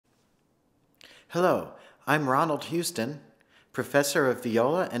Hello, I'm Ronald Houston, professor of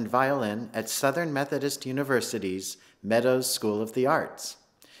viola and violin at Southern Methodist University's Meadows School of the Arts.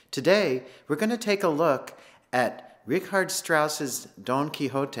 Today, we're going to take a look at Richard Strauss's Don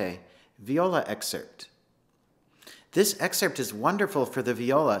Quixote viola excerpt. This excerpt is wonderful for the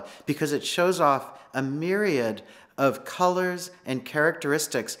viola because it shows off a myriad of colors and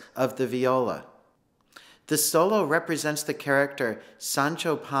characteristics of the viola. The solo represents the character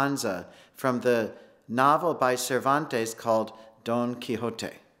Sancho Panza from the novel by Cervantes called Don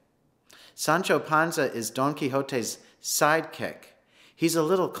Quixote. Sancho Panza is Don Quixote's sidekick. He's a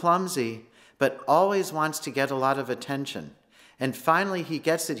little clumsy, but always wants to get a lot of attention. And finally, he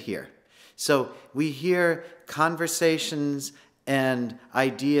gets it here. So we hear conversations and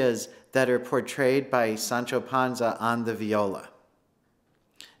ideas that are portrayed by Sancho Panza on the viola.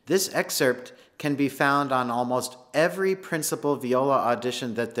 This excerpt can be found on almost every principal viola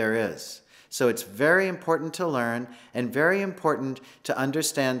audition that there is. So it's very important to learn and very important to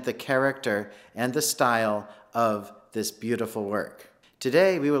understand the character and the style of this beautiful work.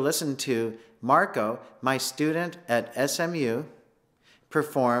 Today we will listen to Marco, my student at SMU,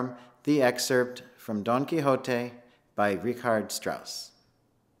 perform the excerpt from Don Quixote by Richard Strauss.